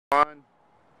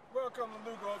Welcome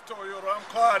to Lugoff Toyota. I'm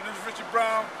Clyde, and this is Richard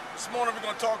Brown. This morning we're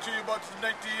going to talk to you about the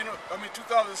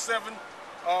 2007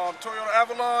 Toyota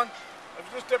Avalon. If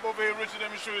you just step over here, Richard,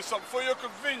 let me show you something for your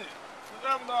convenience. This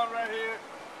Avalon right here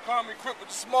comes equipped with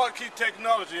the smart key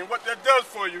technology, and what that does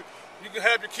for you, you can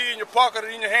have your key in your pocket or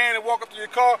in your hand and walk up to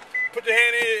your car, put your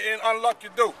hand in and unlock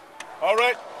your door. All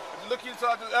right? If you look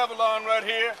inside this Avalon right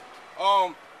here,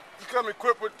 you come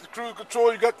equipped with the cruise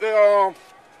control. You got the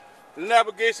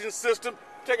navigation system.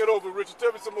 Take it over, Richard.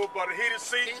 Tell me some more about it. Heated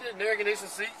seats. Heated and air conditioned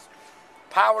seats,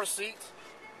 power seats,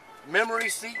 memory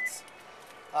seats,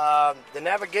 the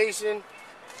navigation,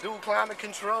 dual climate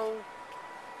control.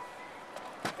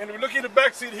 And if you look in the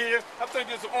back seat here, I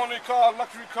think it's the only car,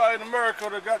 luxury car in America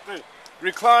that got the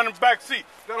reclining back seat.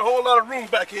 Got a whole lot of room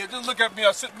back here. Just look at me.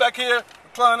 I sit back here,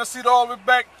 recline the seat all the way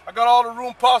back. I got all the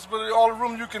room possible, all the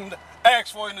room you can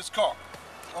ask for in this car.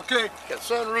 Okay? Got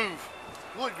sunroof,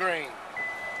 wood grain.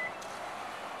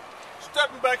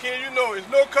 Stepping back here, you know, there's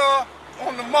no car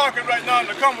on the market right now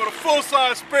that comes with a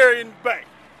full-size spare in the back.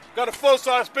 Got a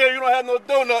full-size spare, you don't have no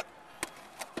donut.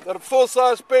 Got a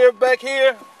full-size spare back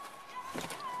here.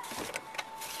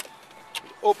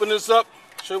 Open this up,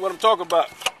 show you what I'm talking about.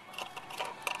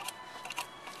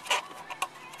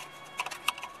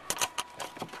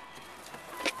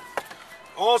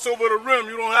 Also with a rim,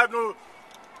 you don't have no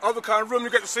other kind of rim. You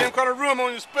got the same kind of rim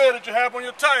on your spare that you have on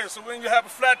your tire. So when you have a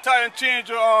flat tire and change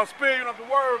your spare, you don't have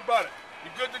to worry about it.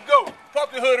 You're good to go.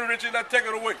 Pop the hood, Richard, and take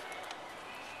it away.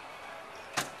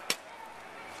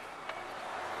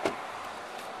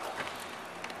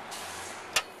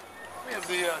 We have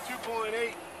the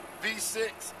 2.8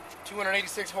 V6,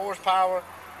 286 horsepower,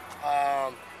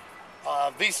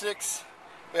 V6.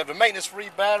 We have the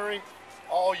maintenance-free battery.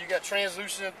 You got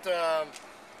translucent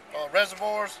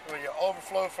reservoirs for your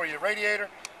overflow for your radiator,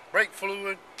 brake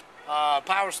fluid,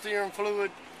 power steering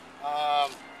fluid.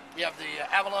 You have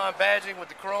the Avalon badging with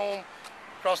the chrome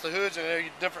across the hoods, and there's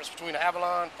the difference between an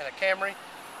Avalon and a Camry.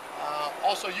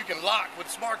 Also, you can lock with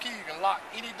the smart key. You can lock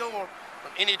any door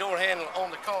from any door handle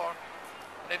on the car.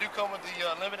 They do come with the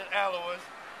limited alloys.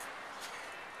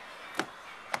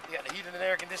 You got the heated and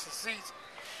air conditioned seats,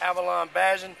 Avalon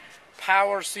badging,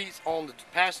 power seats on the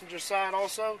passenger side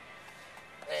also.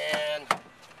 And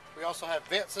we also have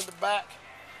vents in the back,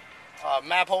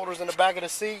 map holders in the back of the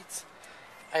seats.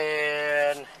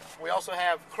 And we also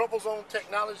have crumple zone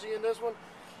technology in this one.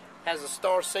 Has a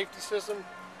star safety system,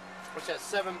 which has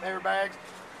 7 airbags,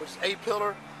 which is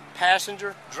A-pillar,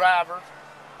 passenger, driver,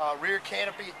 rear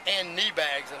canopy, and knee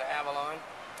bags in the Avalon.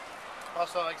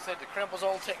 Also, like I said, the crumple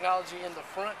zone technology in the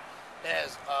front. It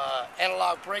has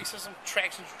analog brake system,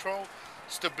 traction control,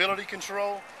 stability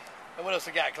control. And what else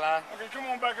we got, Clyde? Okay, come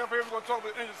on back up here. We're going to talk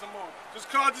about the engine some more. This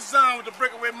car designed with the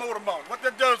breakaway motor mount. What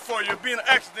that does for you, being an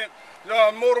accident,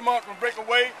 the motor mount will break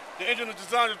away. The engine is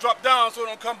designed to drop down so it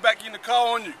don't come back in the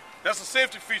car on you. That's a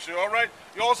safety feature, all right?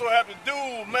 You also have the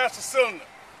dual master cylinder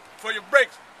for your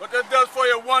brakes. What that does for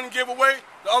you, one give away,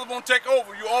 the other won't take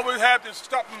over. You always have this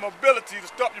stopping mobility to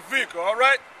stop your vehicle, all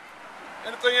right?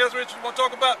 Anything else, Richard, you want to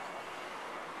talk about?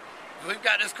 We've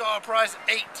got this car priced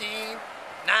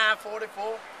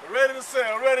 $18,944. Ready to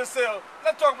sell, ready to sell.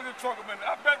 Let's talk about the trunk a minute.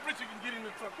 I bet Richard can get in the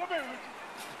trunk. Come here, Richard.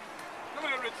 Come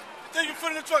here, Richard. You think you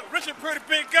put in the trunk? Richard, pretty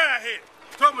big guy here.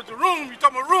 Talking about the room, you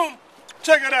talking about room?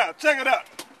 Check it out, check it out.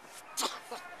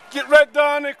 Get right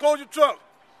down there, close your trunk.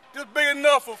 Just big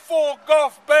enough for 4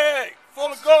 golf bags.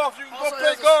 Full of golf, you can go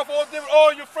play golf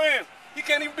all your friends. He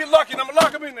can't even be lucky, and I'm gonna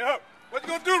lock him in there. What you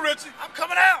gonna do, Richard? I'm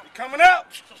coming out. You coming out?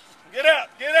 Get out,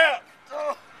 get out.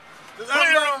 This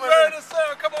Avalon ready to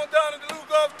sell. Come on down to the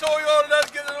Lugoff Toyota. Let's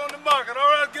get it on the market.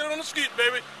 All right, get it on the street,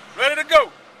 baby. Ready to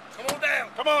go. Come on down.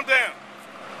 Come on down.